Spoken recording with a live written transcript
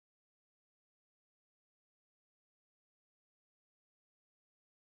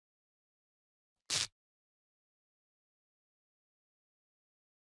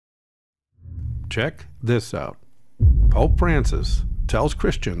Check this out. Pope Francis tells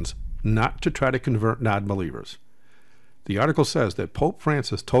Christians not to try to convert non-believers. The article says that Pope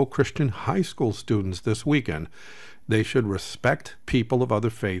Francis told Christian high school students this weekend they should respect people of other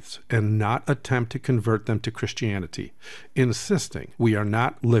faiths and not attempt to convert them to Christianity, insisting we are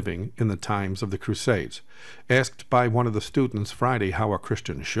not living in the times of the Crusades. Asked by one of the students Friday how a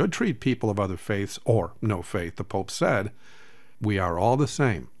Christian should treat people of other faiths or no faith, the Pope said, "We are all the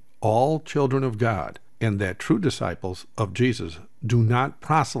same, all children of God, and that true disciples of Jesus do not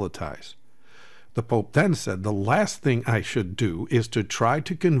proselytize." The Pope then said, "The last thing I should do is to try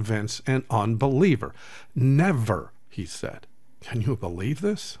to convince an unbeliever. Never," he said. Can you believe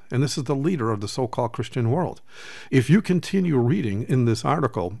this? And this is the leader of the so-called Christian world. If you continue reading in this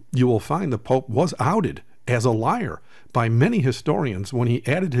article, you will find the Pope was outed as a liar by many historians when he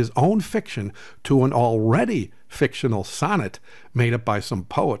added his own fiction to an already fictional sonnet made up by some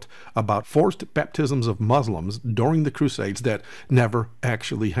poet about forced baptisms of Muslims during the Crusades that never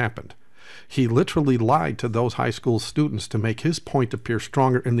actually happened. He literally lied to those high school students to make his point appear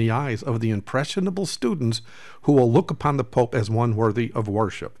stronger in the eyes of the impressionable students who will look upon the Pope as one worthy of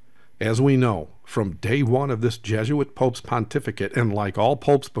worship. As we know, from day one of this Jesuit Pope's pontificate, and like all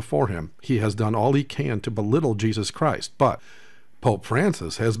popes before him, he has done all he can to belittle Jesus Christ. But Pope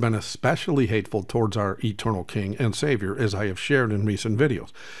Francis has been especially hateful towards our eternal King and Savior, as I have shared in recent videos.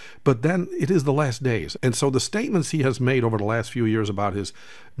 But then it is the last days, and so the statements he has made over the last few years about his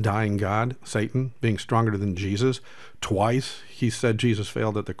dying God, Satan, being stronger than Jesus, twice he said Jesus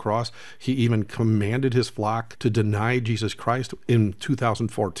failed at the cross. He even commanded his flock to deny Jesus Christ in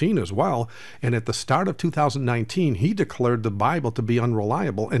 2014 as well, and at the start of 2019 he declared the Bible to be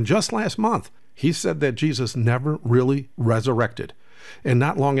unreliable, and just last month he said that Jesus never really resurrected. And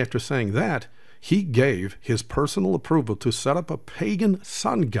not long after saying that, he gave his personal approval to set up a pagan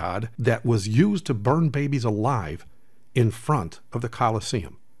sun god that was used to burn babies alive in front of the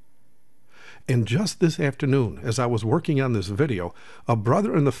Colosseum. And just this afternoon, as I was working on this video, a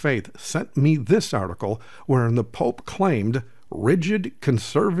brother in the faith sent me this article wherein the Pope claimed rigid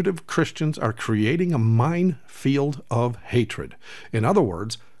conservative Christians are creating a minefield of hatred. In other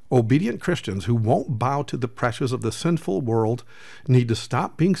words, obedient Christians who won't bow to the pressures of the sinful world need to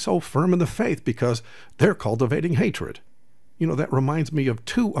stop being so firm in the faith because they're cultivating hatred. You know, that reminds me of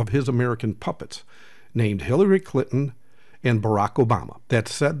two of his American puppets named Hillary Clinton and Barack Obama that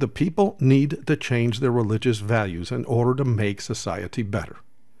said the people need to change their religious values in order to make society better.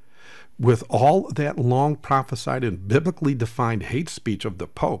 With all that long prophesied and biblically defined hate speech of the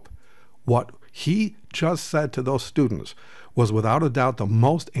Pope, what he just said to those students was without a doubt the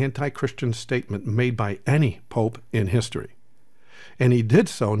most anti-Christian statement made by any pope in history. And he did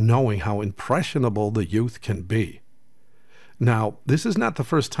so knowing how impressionable the youth can be. Now, this is not the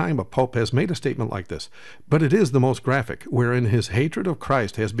first time a pope has made a statement like this, but it is the most graphic, wherein his hatred of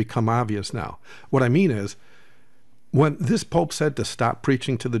Christ has become obvious now. What I mean is, when this pope said to stop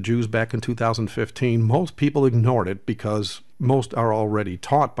preaching to the Jews back in 2015, most people ignored it because most are already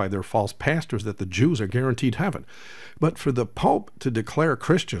taught by their false pastors that the Jews are guaranteed heaven. But for the Pope to declare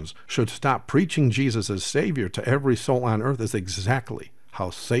Christians should stop preaching Jesus as Savior to every soul on earth is exactly how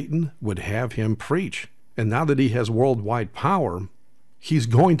Satan would have him preach. And now that he has worldwide power, he's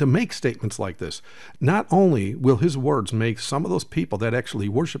going to make statements like this. Not only will his words make some of those people that actually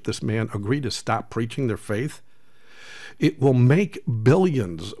worship this man agree to stop preaching their faith, it will make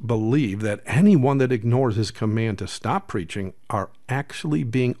billions believe that anyone that ignores his command to stop preaching are actually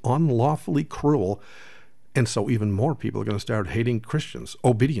being unlawfully cruel, and so even more people are going to start hating Christians,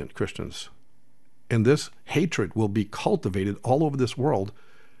 obedient Christians. And this hatred will be cultivated all over this world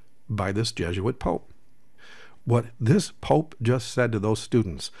by this Jesuit Pope. What this Pope just said to those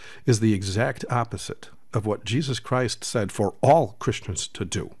students is the exact opposite of what Jesus Christ said for all Christians to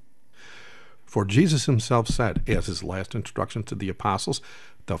do. For Jesus himself said, as his last instruction to the apostles,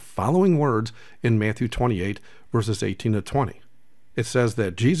 the following words in Matthew 28, verses 18 to 20. It says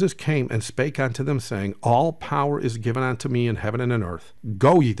that Jesus came and spake unto them, saying, All power is given unto me in heaven and in earth.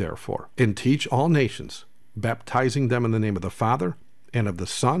 Go ye therefore, and teach all nations, baptizing them in the name of the Father, and of the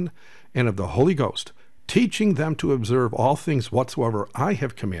Son, and of the Holy Ghost, teaching them to observe all things whatsoever I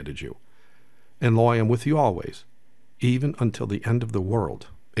have commanded you. And lo, I am with you always, even until the end of the world.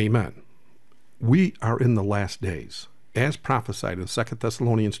 Amen. We are in the last days. As prophesied in 2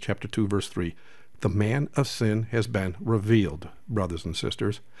 Thessalonians chapter 2, verse 3, the man of sin has been revealed, brothers and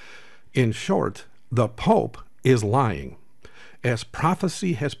sisters. In short, the Pope is lying. As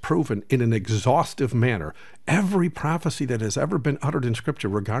prophecy has proven in an exhaustive manner, every prophecy that has ever been uttered in Scripture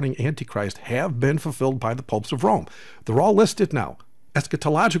regarding Antichrist have been fulfilled by the popes of Rome. They're all listed now.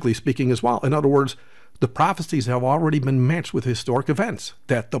 eschatologically speaking as well. In other words, the prophecies have already been matched with historic events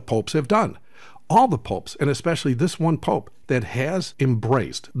that the popes have done. All the popes, and especially this one pope that has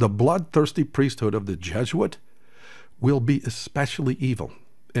embraced the bloodthirsty priesthood of the Jesuit, will be especially evil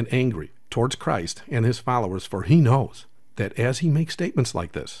and angry towards Christ and his followers, for he knows that as he makes statements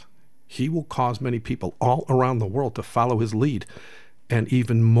like this, he will cause many people all around the world to follow his lead, and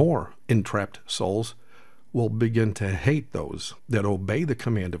even more entrapped souls will begin to hate those that obey the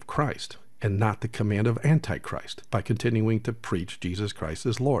command of Christ and not the command of Antichrist by continuing to preach Jesus Christ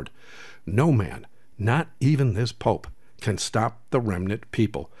as Lord. No man, not even this Pope, can stop the remnant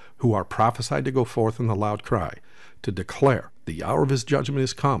people who are prophesied to go forth in the loud cry to declare the hour of his judgment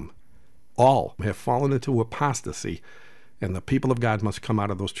is come. All have fallen into apostasy, and the people of God must come out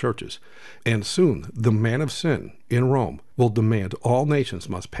of those churches. And soon the man of sin in Rome will demand all nations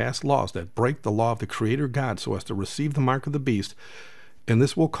must pass laws that break the law of the Creator God so as to receive the mark of the beast. And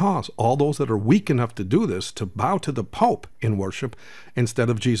this will cause all those that are weak enough to do this to bow to the Pope in worship instead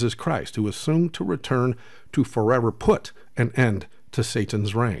of Jesus Christ, who is soon to return to forever put an end to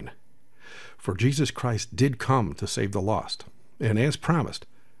Satan's reign. For Jesus Christ did come to save the lost. And as promised,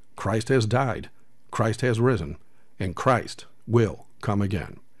 Christ has died, Christ has risen, and Christ will come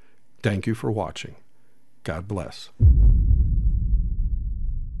again. Thank you for watching. God bless.